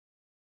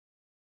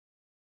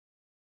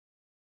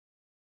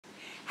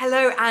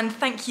Hello, and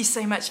thank you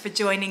so much for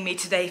joining me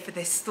today for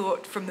this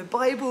thought from the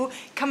Bible,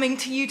 coming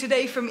to you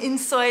today from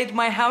inside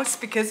my house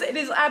because it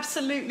is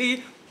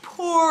absolutely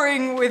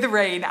pouring with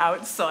rain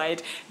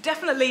outside.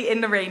 Definitely in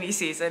the rainy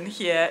season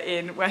here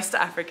in West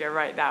Africa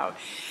right now.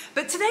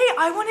 But today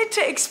I wanted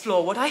to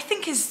explore what I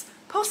think is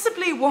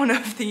possibly one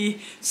of the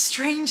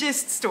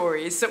strangest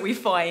stories that we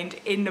find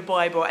in the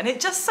Bible, and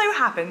it just so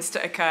happens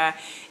to occur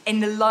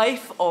in the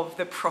life of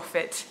the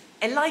prophet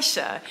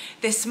Elisha,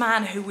 this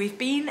man who we've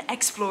been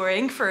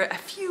exploring for a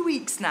few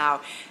weeks now,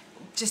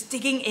 just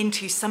digging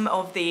into some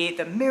of the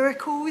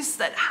miracles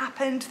that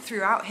happened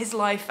throughout his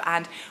life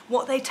and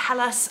what they tell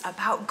us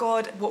about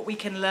God, what we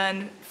can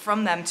learn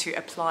from them to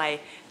apply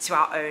to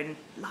our own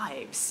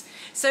lives.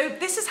 So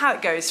this is how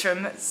it goes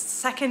from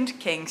 2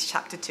 Kings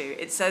chapter 2.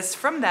 It says,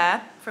 from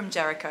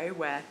Jericho,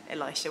 where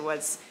Elisha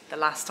was the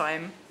last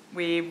time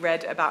we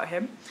read about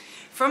him,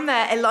 from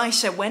there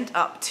Elisha went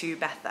up to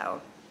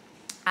Bethel.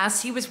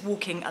 As he was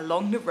walking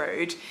along the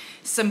road,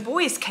 some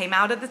boys came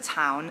out of the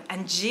town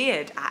and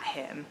jeered at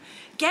him.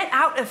 "Get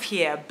out of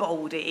here,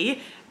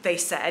 Baldy," they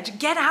said.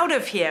 "Get out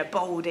of here,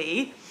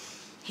 Baldy."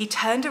 He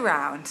turned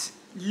around,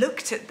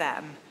 looked at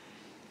them,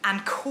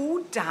 and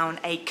called down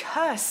a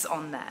curse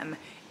on them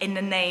in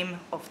the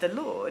name of the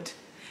Lord.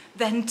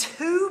 Then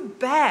 2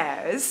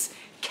 bears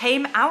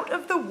came out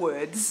of the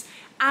woods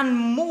and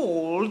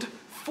mauled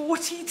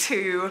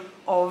 42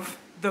 of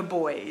the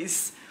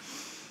boys.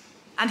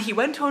 And he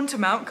went on to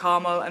Mount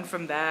Carmel and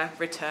from there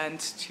returned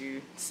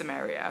to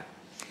Samaria.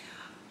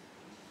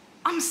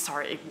 I'm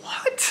sorry,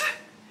 what?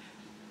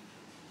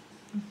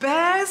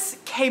 Bears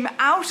came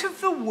out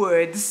of the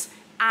woods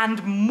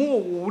and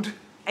mauled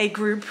a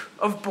group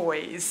of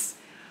boys.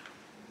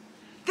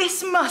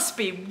 This must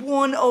be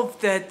one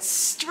of the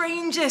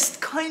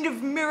strangest kind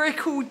of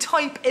miracle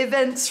type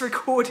events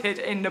recorded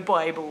in the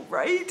Bible,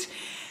 right?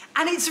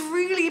 And it's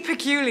really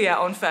peculiar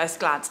on first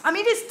glance. I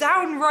mean, it's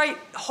downright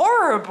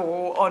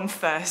horrible on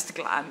first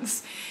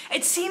glance.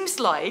 It seems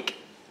like,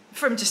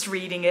 from just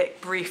reading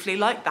it briefly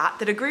like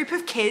that a group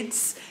of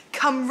kids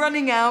come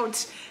running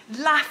out,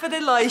 laugh at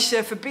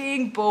Elisha for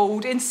being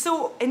bold,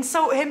 insult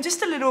him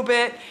just a little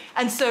bit,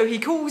 and so he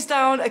calls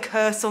down a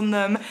curse on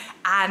them,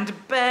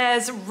 and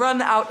bears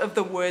run out of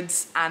the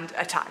woods and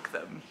attack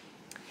them.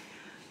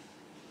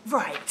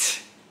 Right,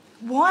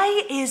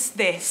 why is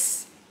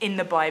this in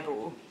the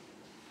Bible?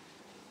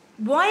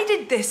 Why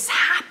did this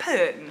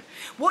happen?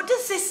 What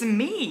does this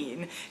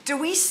mean? Do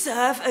we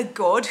serve a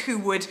God who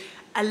would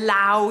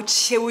allow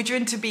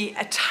children to be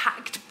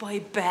attacked by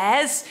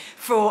bears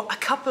for a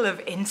couple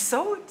of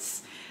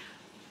insults?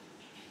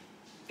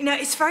 You know,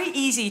 it's very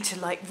easy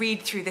to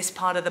read through this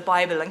part of the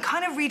Bible and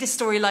kind of read a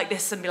story like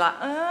this and be like,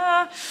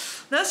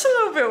 that's a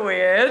little bit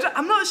weird.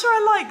 I'm not sure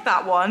I like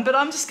that one, but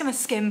I'm just going to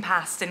skim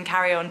past and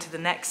carry on to the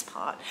next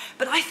part.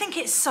 But I think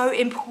it's so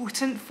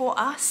important for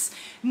us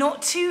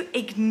not to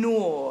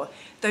ignore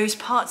those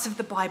parts of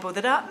the Bible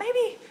that are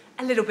maybe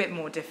a little bit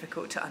more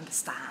difficult to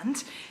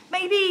understand,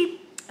 maybe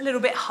a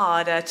little bit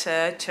harder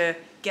to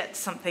get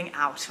something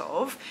out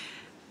of.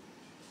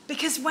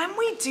 Because when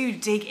we do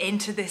dig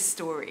into this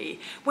story,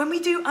 when we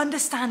do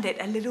understand it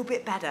a little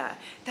bit better,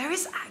 there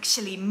is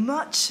actually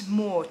much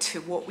more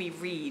to what we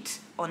read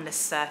on the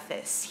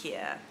surface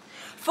here.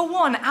 For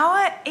one,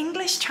 our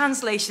English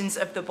translations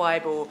of the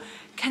Bible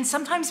can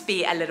sometimes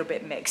be a little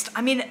bit mixed.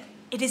 I mean,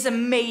 it is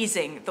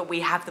amazing that we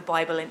have the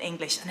Bible in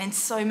English and in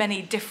so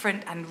many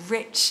different and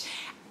rich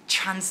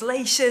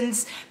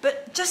translations,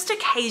 but just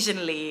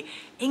occasionally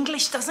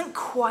English doesn't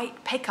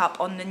quite pick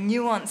up on the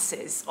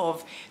nuances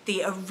of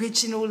the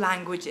original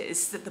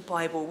languages that the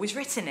Bible was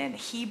written in,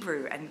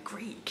 Hebrew and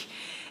Greek.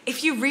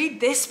 If you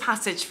read this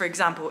passage, for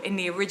example, in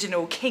the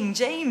original King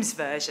James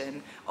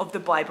version of the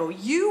Bible,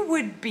 you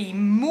would be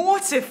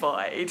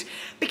mortified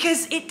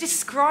because it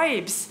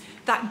describes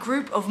that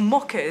group of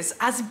mockers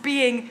as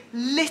being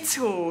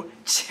little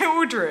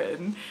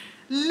children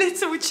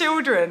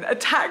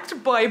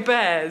attacked by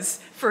bears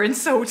for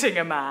insulting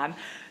a man.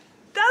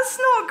 That's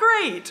not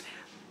great.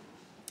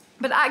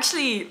 But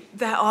actually,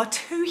 there are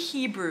 2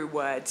 Hebrew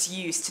words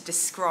used to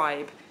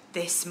describe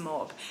this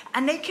mob,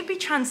 and they can be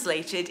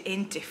translated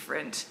in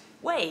different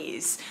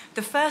ways.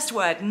 The first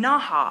word,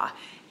 nahar,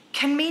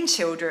 can mean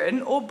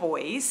children or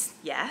boys.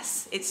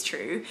 Yes, it's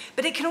true,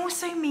 but it can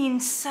also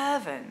mean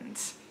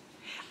servant.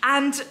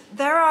 And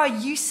there are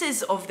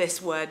uses of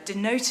this word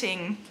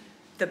denoting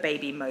the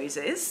baby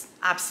Moses,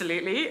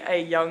 absolutely, a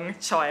young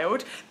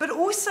child, but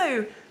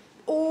also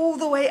all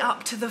the way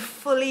up to the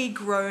fully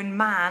grown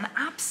man,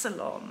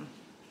 Absalom.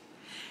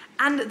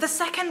 And the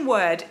second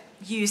word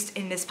used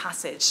in this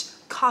passage,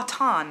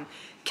 katan,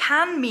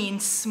 can mean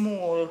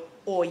small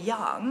or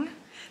young,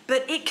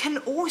 but it can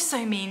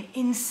also mean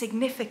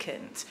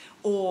insignificant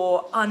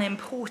or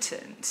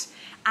unimportant.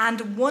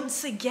 And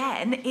once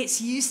again, it's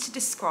used to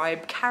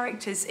describe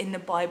characters in the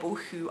Bible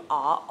who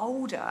are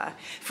older.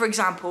 For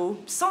example,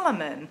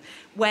 Solomon,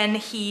 when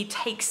he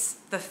takes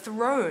the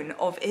throne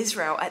of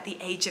Israel at the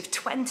age of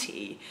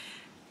 20,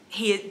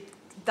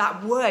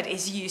 that word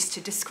is used to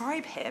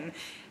describe him.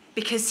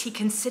 because he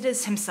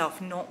considers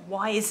himself not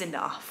wise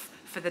enough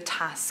for the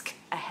task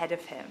ahead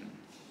of him.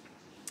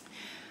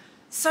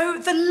 So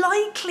the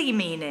likely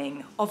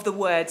meaning of the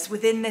words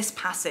within this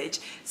passage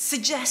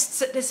suggests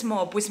that this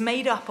mob was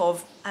made up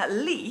of at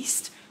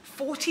least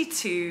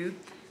 42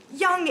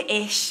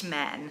 young-ish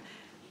men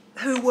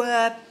who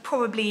were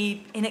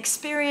probably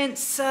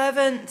inexperienced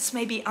servants,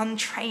 maybe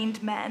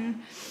untrained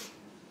men.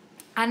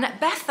 And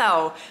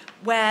Bethel,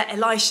 where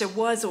Elisha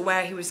was or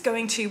where he was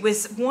going to,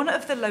 was one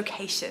of the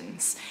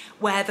locations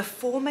where the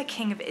former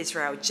king of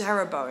Israel,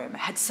 Jeroboam,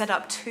 had set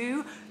up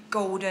 2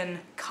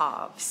 golden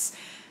calves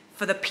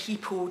for the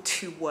people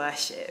to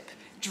worship,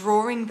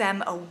 drawing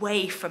them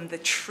away from the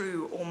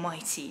true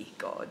Almighty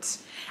God.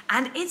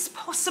 And it's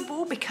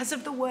possible, because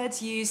of the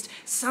words used,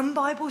 some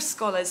Bible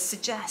scholars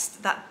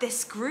suggest that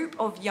this group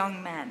of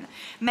young men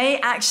may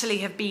actually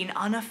have been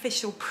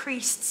unofficial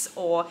priests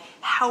or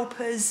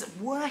helpers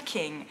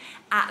working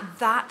at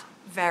that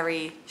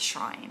very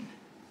shrine.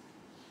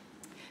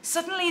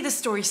 Suddenly the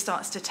story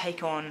starts to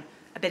take on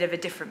a bit of a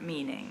different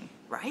meaning,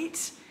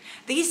 right?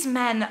 These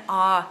men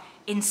are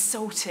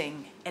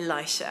insulting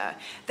Elisha.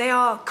 They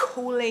are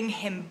calling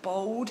him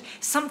bold,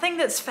 something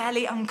that's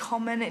fairly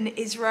uncommon in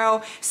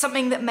Israel,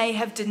 something that may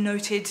have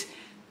denoted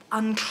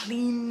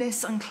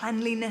uncleanness,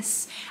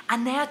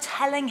 and they are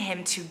telling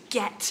him to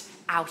get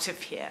out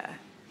of here.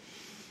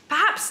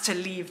 Perhaps to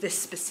leave this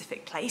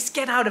specific place,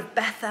 get out of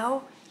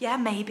Bethel, yeah,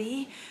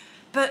 maybe,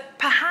 but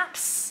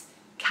perhaps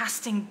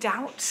casting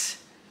doubt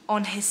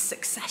on his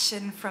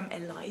succession from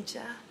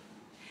Elijah.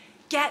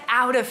 Get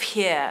out of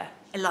here,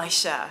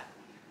 Elisha.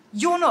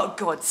 You're not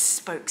God's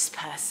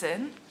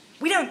spokesperson.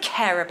 We don't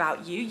care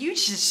about you. You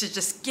should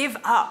just give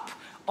up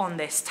on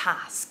this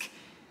task.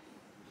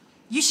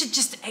 You should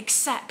just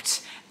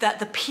accept that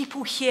the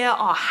people here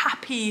are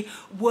happy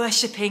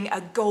worshipping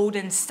a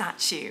golden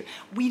statue.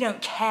 We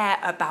don't care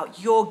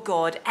about your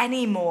God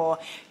anymore.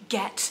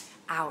 Get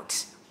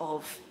out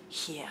of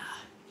here.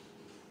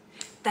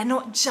 They're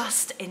not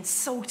just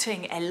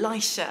insulting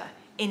Elisha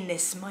in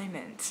this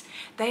moment.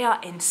 They are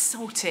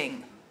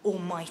insulting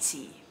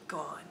Almighty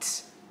God.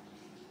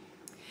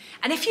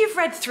 And if you've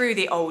read through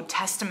the Old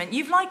Testament,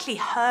 you've likely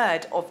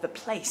heard of the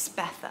place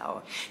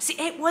Bethel. See,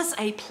 it was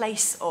a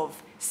place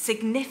of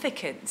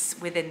significance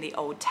within the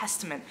Old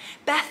Testament.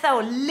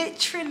 Bethel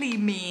literally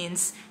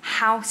means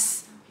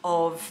house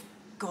of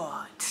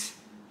God.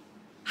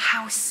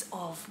 House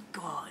of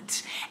God.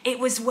 It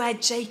was where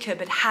Jacob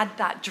had had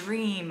that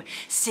dream,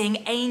 seeing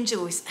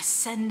angels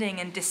ascending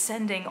and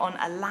descending on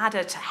a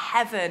ladder to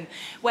heaven,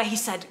 where he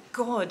said,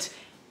 God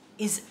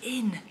is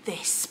in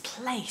this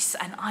place,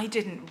 and I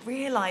didn't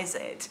realize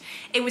it.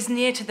 It was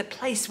near to the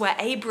place where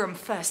Abram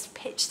first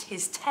pitched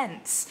his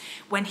tents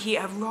when he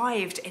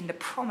arrived in the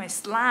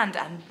promised land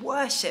and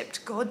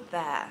worshipped God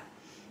there.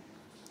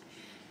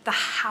 The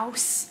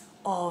house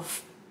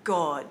of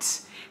God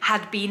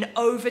had been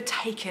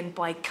overtaken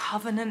by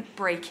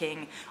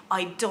covenant-breaking,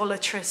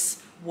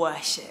 idolatrous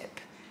worship.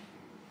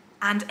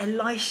 And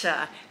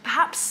Elisha,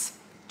 perhaps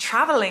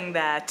traveling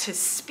there to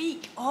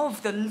speak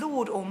of the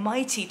Lord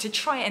Almighty, to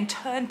try and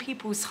turn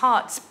people's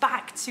hearts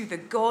back to the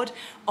God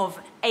of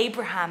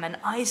Abraham and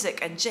Isaac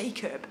and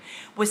Jacob,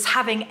 was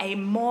having a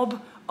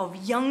mob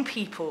of young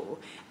people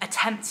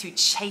attempt to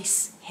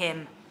chase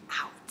him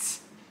out.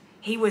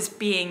 He was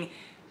being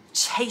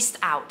chased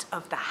out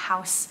of the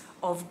house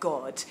of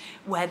God,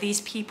 where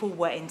these people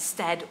were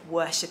instead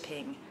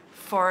worshipping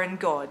foreign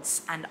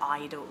gods and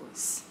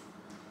idols.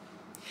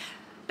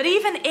 But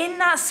even in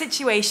that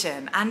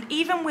situation, and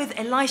even with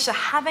Elisha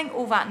having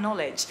all that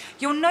knowledge,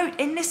 you'll note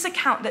in this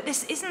account that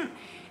this isn't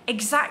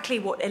exactly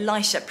what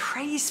Elisha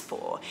prays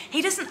for.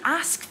 He doesn't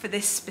ask for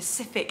this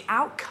specific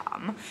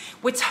outcome.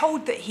 We're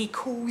told that he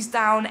calls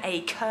down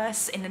a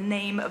curse in the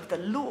name of the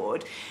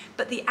Lord,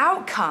 but the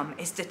outcome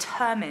is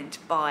determined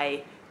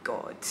by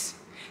God.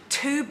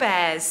 2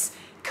 bears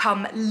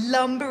come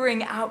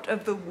lumbering out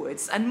of the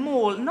woods and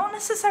maul, not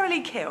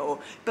necessarily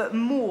kill, but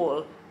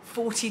maul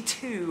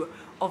 42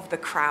 of the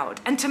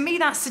crowd. And to me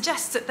that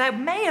suggests that there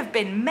may have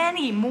been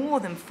many more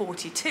than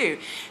 42,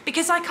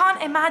 because I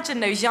can't imagine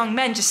those young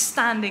men just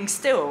standing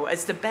still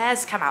as the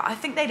bears come out. I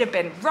think they'd have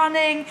been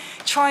running,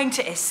 trying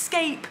to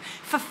escape.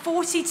 For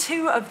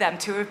 42 of them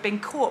to have been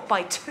caught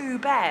by 2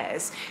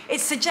 bears,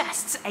 it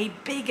suggests a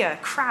bigger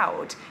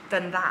crowd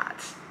than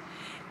that.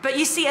 But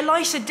you see,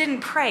 Elisha didn't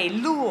pray,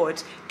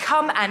 Lord,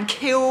 come and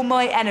kill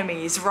my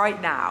enemies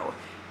right now.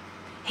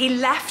 He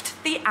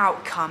left the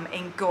outcome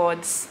in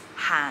God's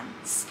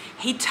hands.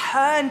 He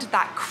turned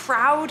that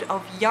crowd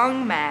of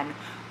young men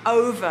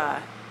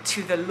over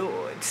to the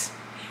Lord.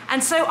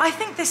 And so I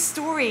think this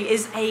story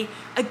is a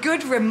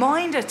good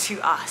reminder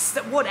to us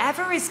that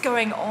whatever is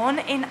going on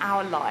in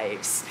our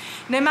lives,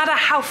 no matter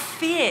how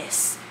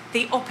fierce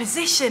the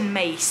opposition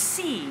may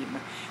seem,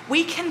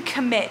 we can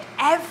commit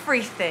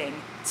everything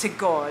to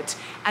God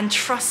and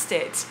trust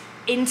it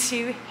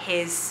into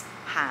his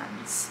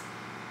hands.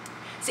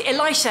 See,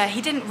 Elisha,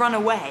 he didn't run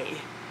away,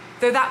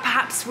 though that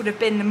perhaps would have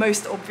been the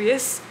most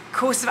obvious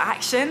course of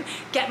action,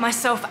 get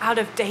myself out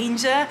of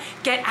danger,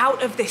 get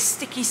out of this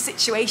sticky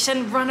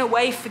situation, run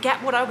away,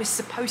 forget what I was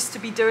supposed to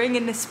be doing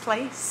in this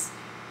place.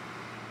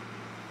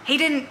 He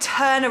didn't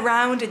turn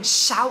around and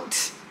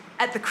shout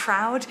at the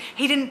crowd.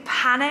 He didn't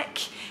panic.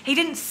 He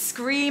didn't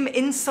scream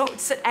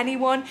insults at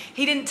anyone.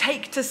 He didn't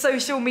take to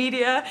social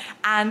media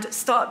and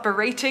start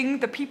berating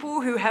the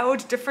people who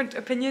held different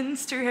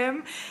opinions to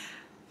him.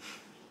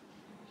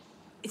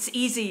 It's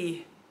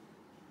easy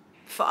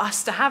for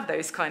us to have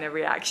those kind of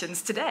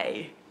reactions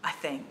today, I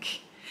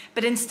think.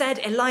 But instead,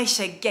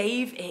 Elisha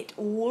gave it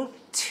all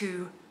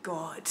to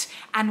God.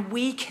 And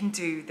we can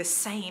do the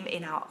same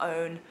in our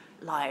own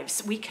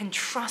lives. We can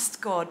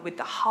trust God with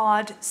the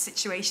hard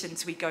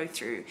situations we go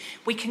through.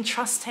 We can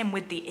trust him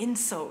with the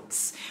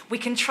insults. We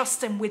can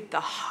trust him with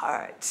the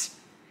hurt.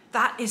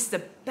 That is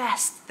the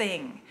best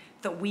thing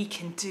that we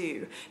can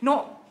do.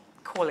 Not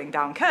calling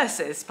down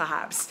curses,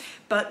 perhaps,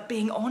 but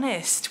being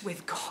honest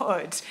with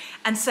God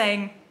and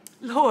saying,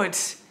 Lord,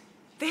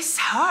 this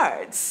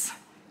hurts,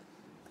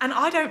 and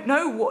I don't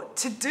know what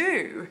to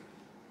do,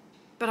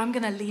 but I'm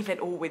going to leave it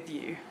all with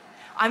you.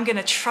 I'm going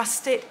to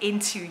trust it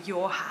into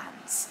your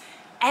hands.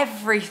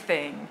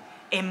 Everything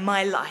in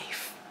my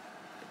life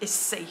is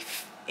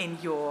safe in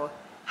your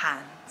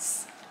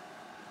hands.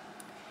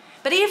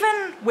 But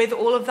even with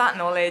all of that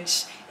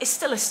knowledge, it's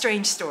still a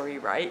strange story,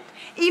 right?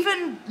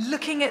 Even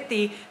looking at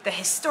the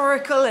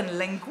historical and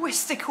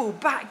linguistical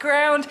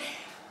background,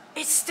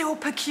 it's still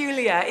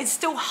peculiar. It's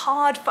still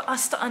hard for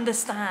us to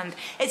understand.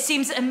 It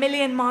seems a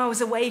million miles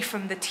away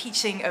from the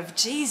teaching of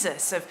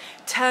Jesus, of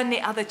turn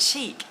the other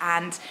cheek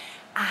and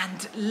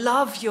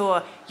love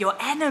your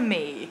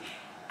enemy.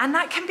 And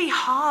that can be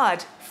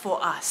hard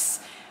for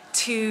us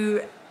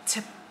to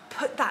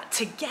put that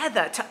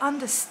together, to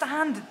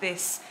understand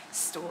this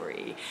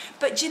story.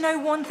 But you know,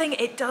 one thing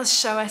it does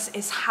show us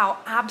is how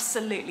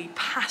absolutely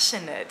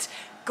passionate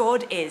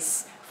God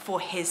is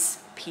for his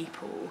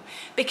people.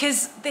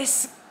 Because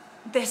this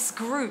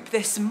group,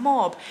 this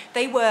mob,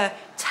 they were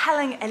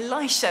telling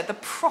Elisha, the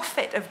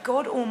prophet of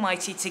God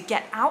Almighty, to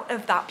get out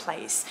of that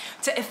place,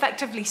 to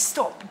effectively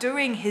stop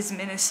doing his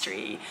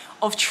ministry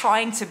of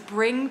trying to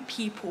bring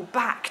people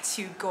back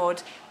to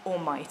God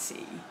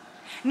Almighty.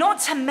 Not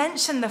to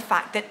mention the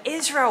fact that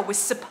Israel was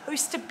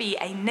supposed to be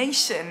a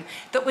nation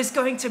that was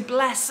going to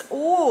bless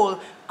all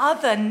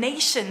other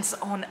nations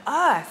on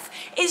earth.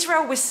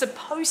 Israel was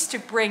supposed to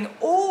bring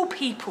all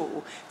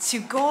people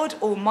to God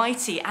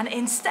Almighty, and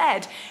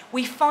instead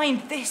we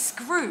find this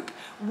group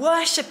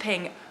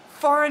worshipping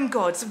foreign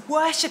gods,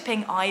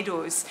 worshipping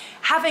idols,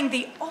 having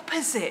the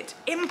opposite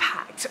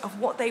impact of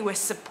what they were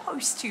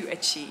supposed to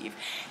achieve.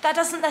 That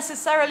doesn't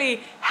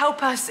necessarily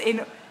help us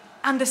in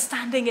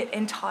understanding it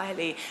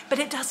entirely, but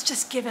it does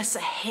just give us a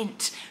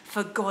hint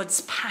for God's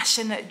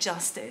passionate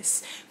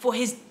justice, for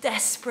his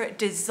desperate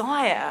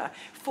desire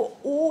for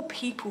all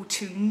people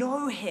to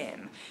know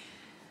him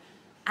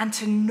and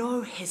to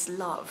know his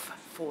love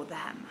for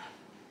them.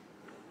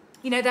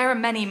 You know, there are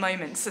many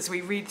moments as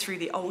we read through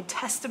the Old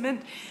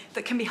Testament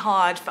that can be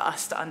hard for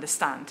us to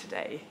understand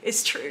today.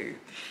 It's true.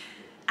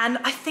 And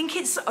I think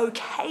it's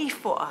okay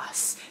for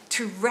us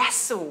to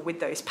wrestle with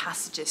those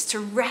passages, to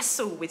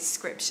wrestle with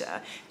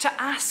scripture,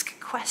 to ask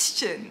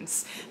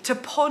questions, to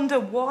ponder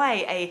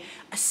why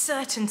a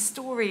certain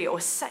story or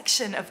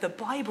section of the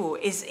Bible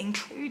is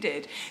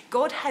included.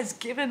 God has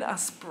given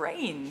us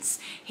brains.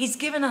 He's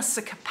given us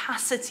the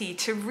capacity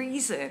to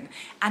reason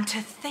and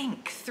to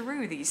think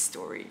through these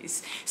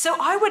stories. So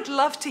I would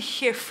love to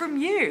hear from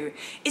you.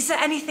 Is there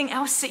anything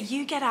else that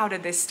you get out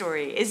of this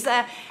story? Is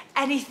there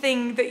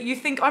anything that you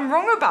think I'm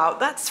wrong about?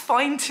 That's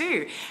fine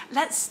too.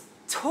 Let's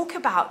talk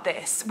about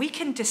this. We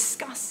can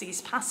discuss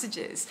these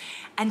passages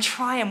and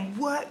try and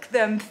work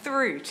them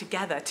through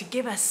together to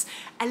give us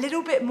a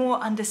little bit more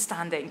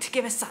understanding, to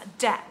give us that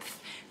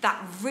depth,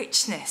 that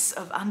richness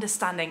of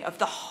understanding of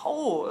the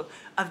whole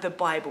of the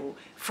Bible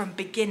from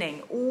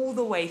beginning all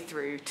the way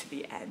through to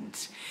the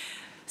end.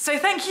 So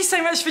thank you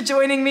so much for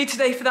joining me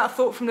today for that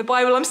thought from the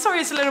Bible. I'm sorry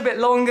it's a little bit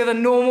longer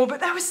than normal, but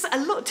there was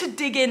a lot to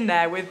dig in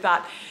there with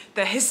that,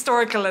 the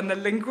historical and the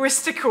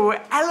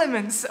linguistical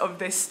elements of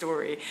this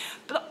story.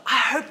 But I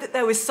hope that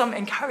there was some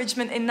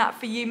encouragement in that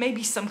for you,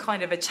 maybe some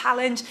kind of a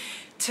challenge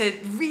to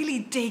really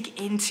dig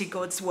into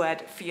God's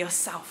word for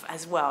yourself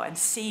as well and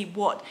see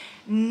what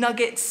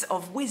nuggets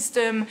of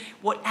wisdom,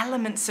 what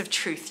elements of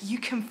truth you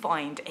can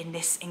find in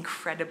this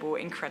incredible,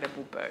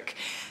 incredible book.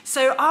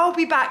 So I'll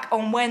be back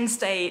on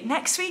Wednesday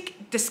next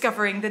week,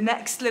 discovering the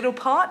next little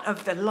part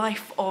of the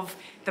life of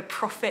the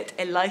prophet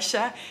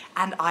Elisha,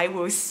 and I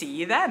will see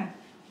you then.